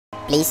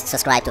Please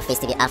subscribe to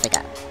Facetv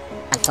Africa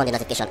and turn the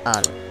notification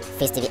on.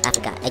 Facetv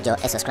Africa,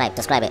 subscribe,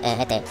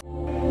 hete.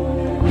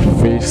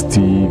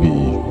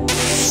 Facetv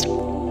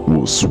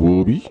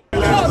Muswobi.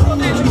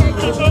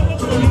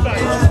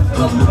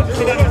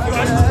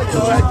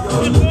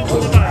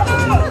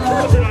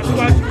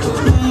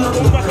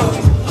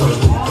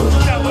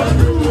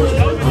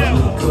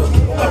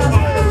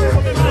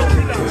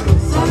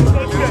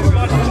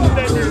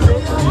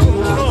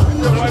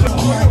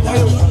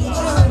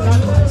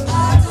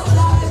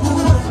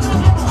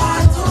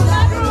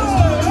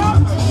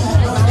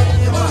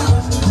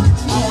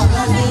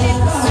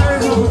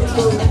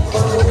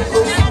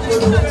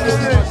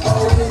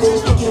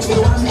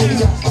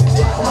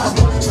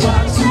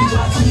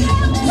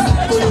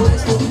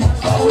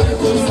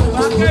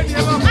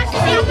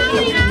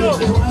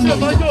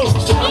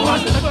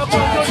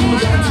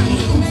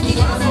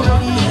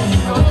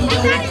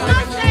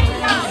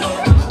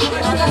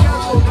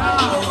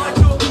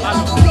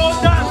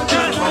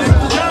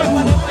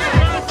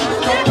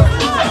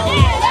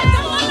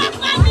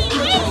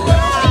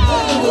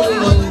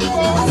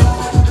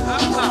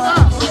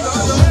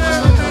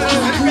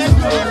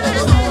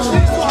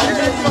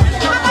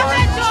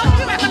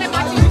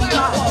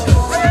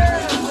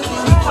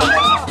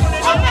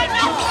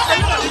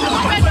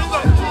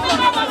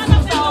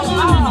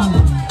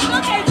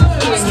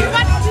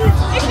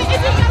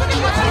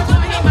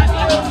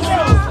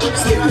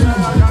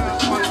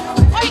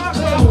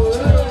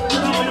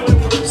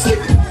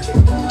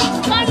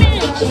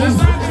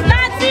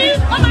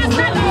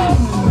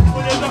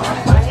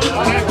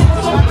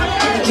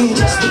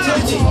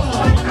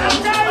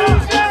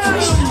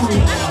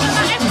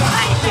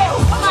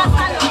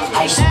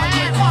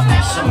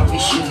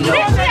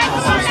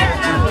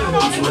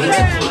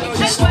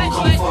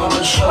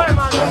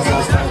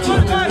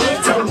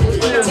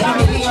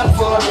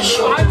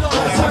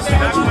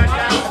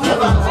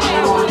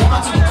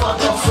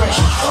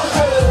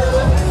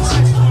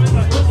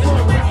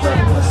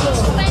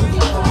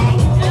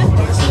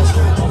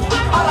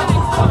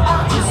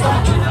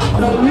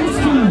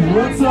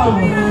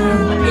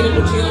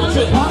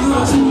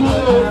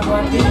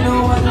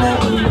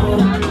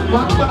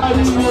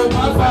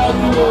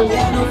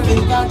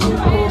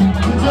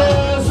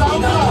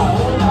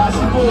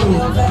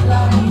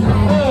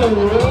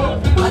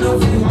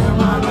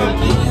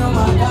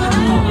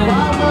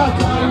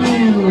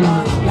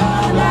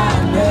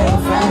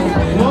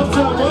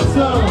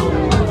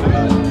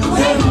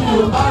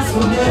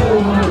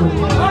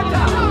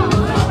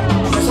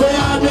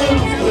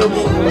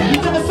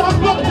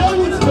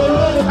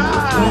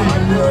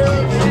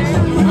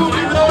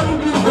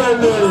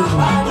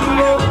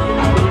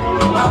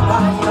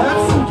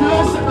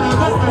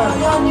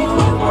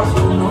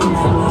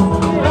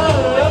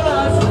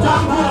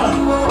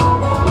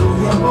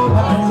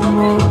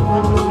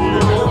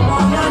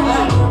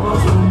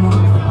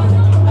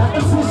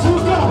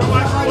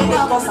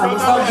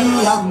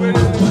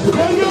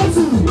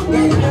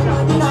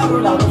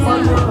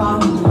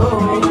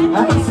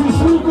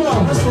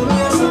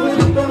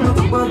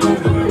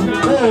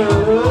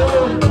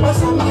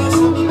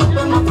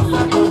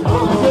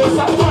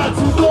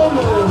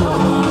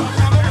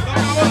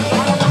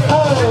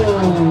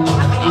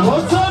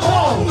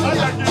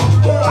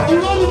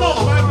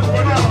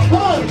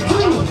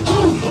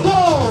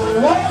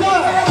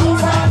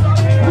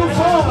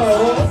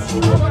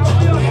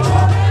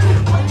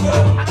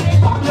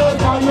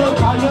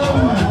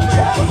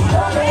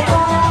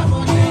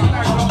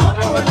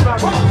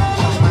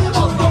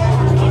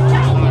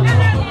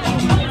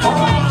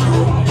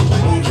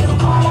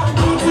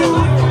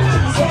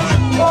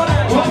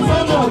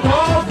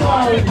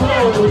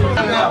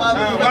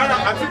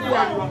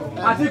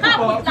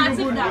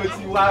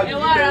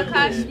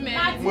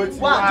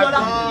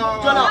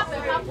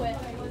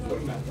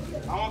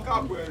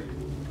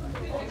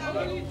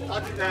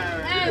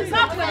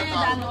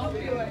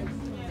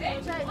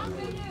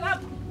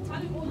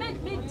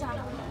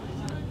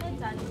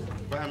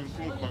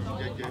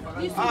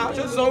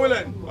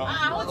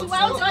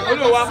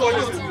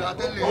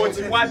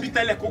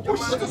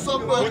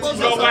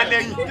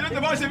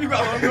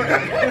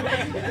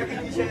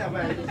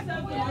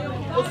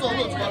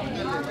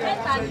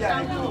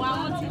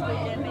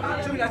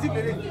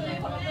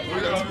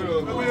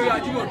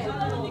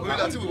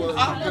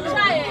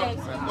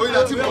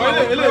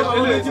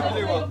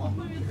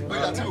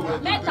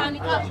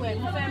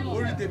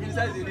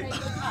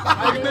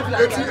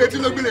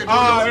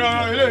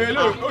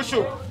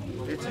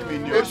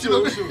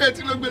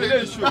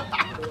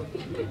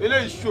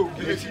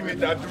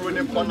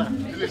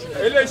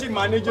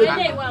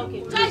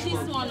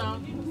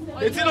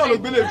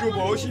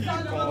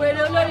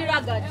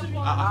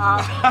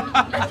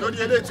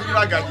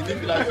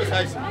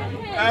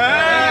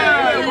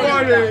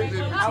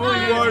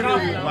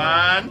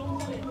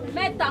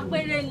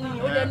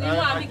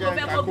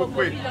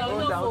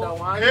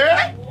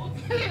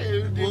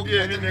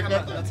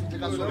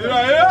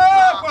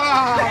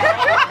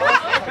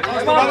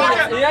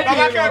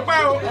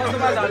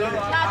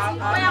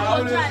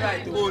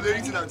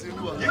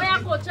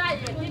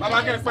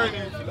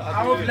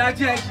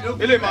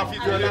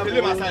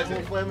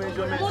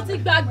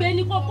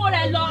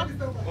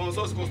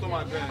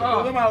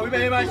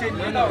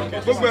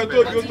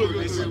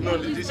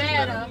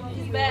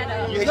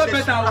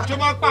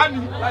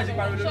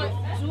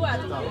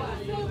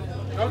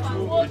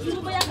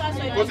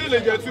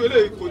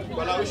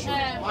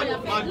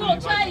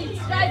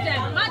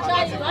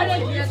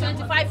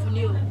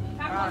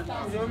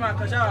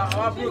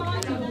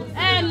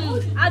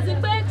 As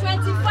in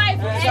 25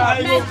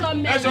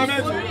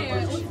 measurement.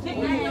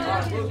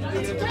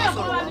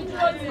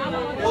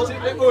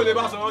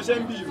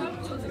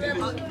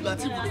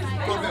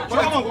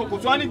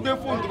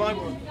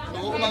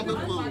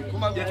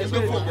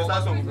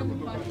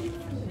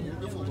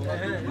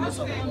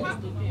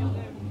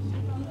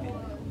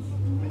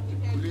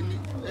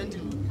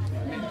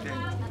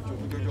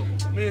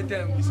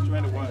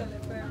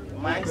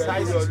 My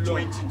size is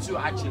 22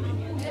 actually.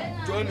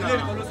 There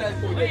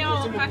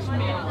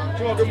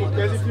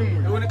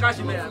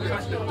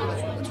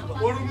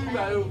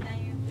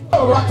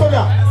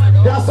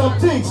are some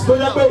things, so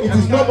it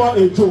is no more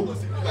a joke.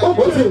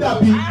 What should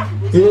that be? A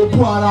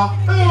puara.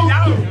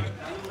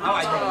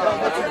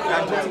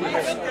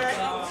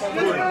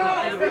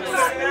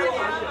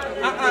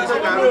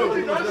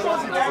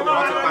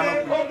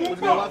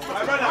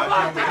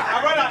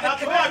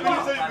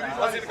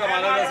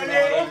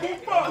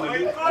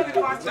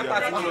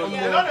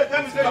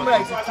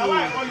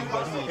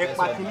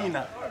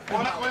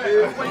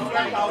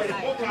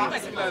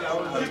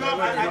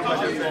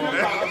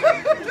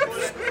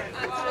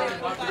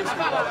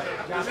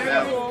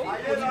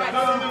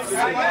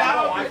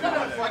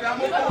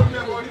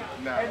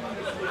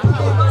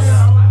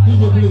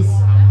 DJ, please.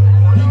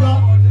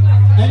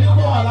 Anyone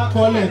I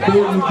call it,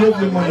 you give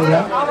me money,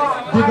 right?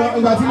 Because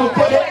if I see no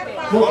call it,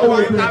 no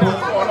way to go.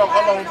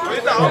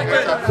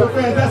 So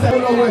that's a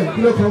long way.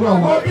 Look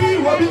around. What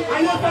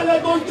ayefele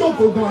don't joke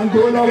and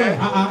go nowhere.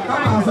 Come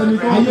answer me.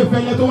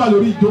 Ayefele to wa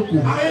lórí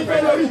ìjókòó.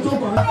 Ayefele lórí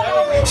ìjókòó.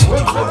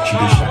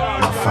 Tradition,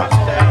 not fact.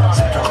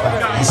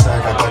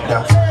 Inside I got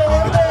that.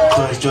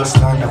 It's just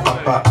like a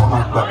papa on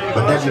my back,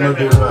 but then you know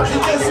the rush. I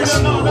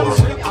see the war.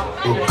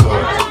 Oh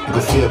God, you go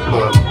fear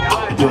blood.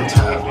 You don't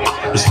have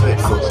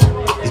respect for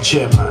the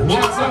chairman.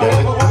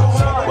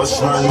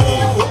 What's my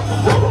name?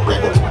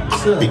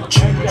 Big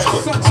tunes,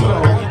 got the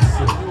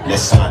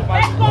less man,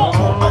 more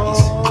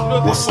bodies.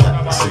 What's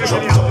that? It's a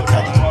drop top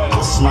caddy.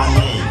 What's my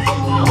name?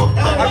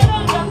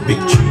 Big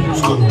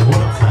tunes, got the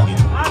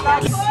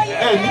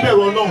hey, you better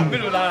run on. No,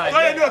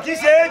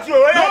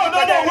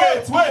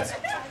 wait.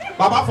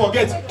 Baba,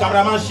 forget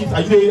cameraman shit.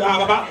 Are you there?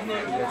 Baba.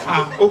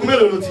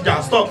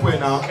 Stop where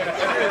now.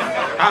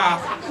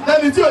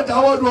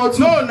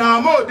 No,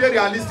 now more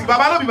realistic.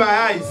 Baba, not be my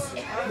eyes.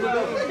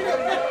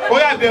 Oh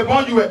yeah, they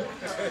born you were.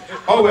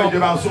 Oh well, they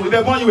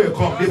born you were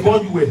come. They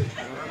born you were.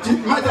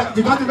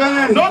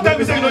 Don't tell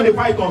me say you know they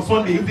fight on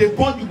Sunday. If they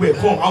born you were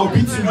come, I'll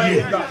beat you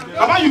here.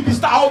 Baba, you be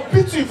star. I'll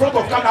beat you in front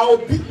of camera. I'll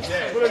beat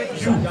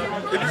you.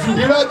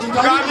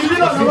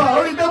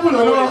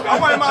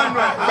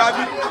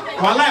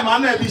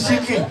 Man, be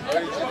shaking.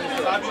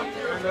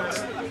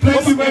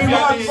 Please, if you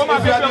are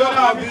the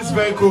owner of this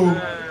vehicle,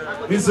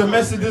 it's a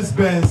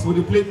Mercedes-Benz with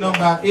the plate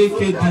number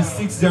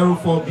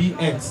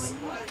AKD604BX.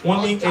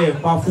 One in air,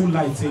 powerful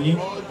lighting.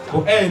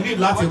 But air need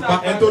Lateef,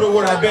 but enter the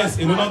water Benz,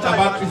 you know, not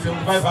about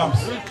 375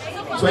 amps.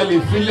 So I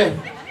feel it.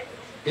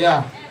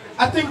 Yeah.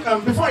 I think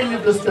before I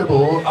leave this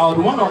table, I would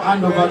want to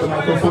hand over the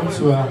microphone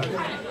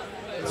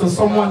to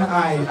someone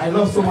I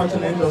love so much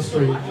in the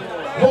industry.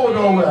 Hold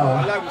on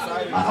well.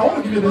 I want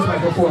to give you this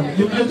microphone.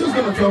 You're just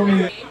going to tell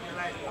me.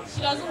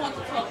 She doesn't want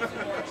to talk too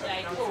much,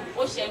 like, oh,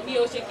 she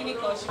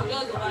clinical. She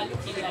does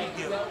overlooking like,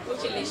 oh,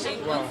 she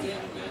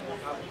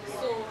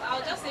so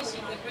I'll just say she's a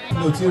very. No,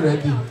 you're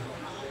ready.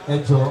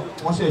 Enjoy.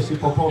 Once she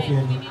pop off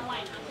here.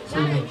 So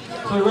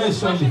where is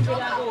Shirley?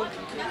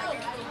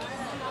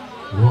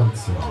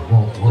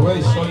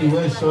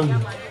 Where is Shirley?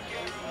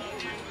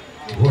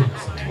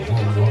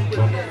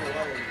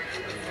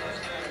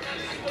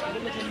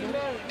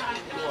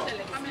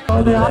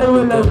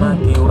 Normally,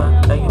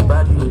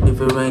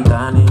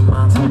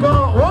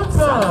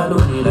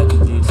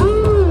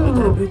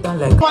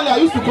 I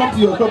used to come to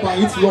your shop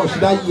and eat lunch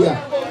that year.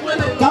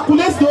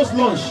 Calculate those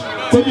lunch.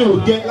 Tell me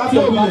again. Last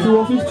year,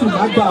 050.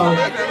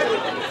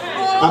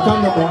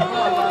 Account number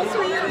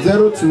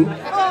 02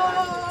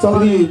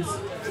 38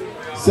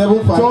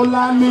 75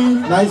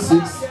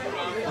 96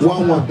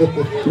 11.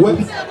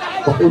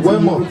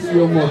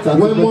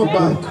 Where more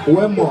bank?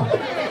 Where more?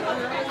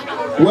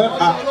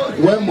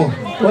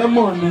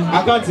 I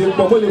can't tell you. I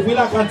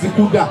can't tell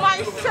you.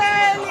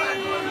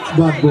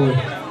 Bad boy.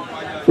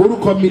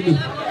 Oruko mini.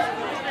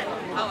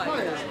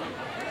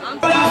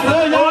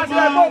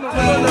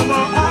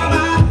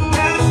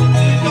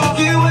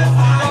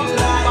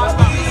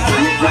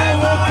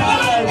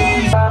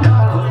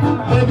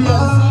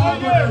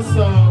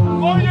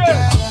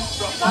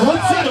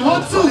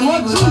 One,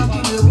 two.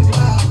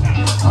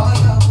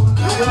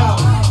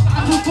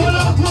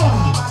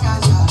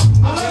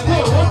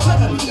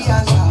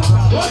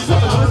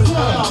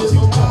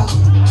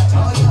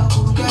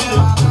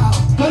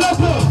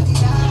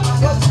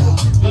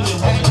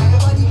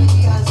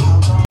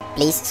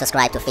 Please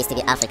subscribe to Face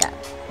TV Africa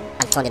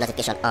and turn the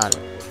notification on.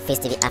 Face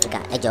TV Africa,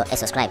 ẹ jọ̀ọ́,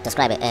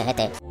 subscribe,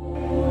 hete.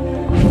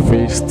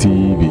 Face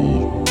TV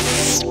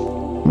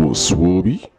was Swoby.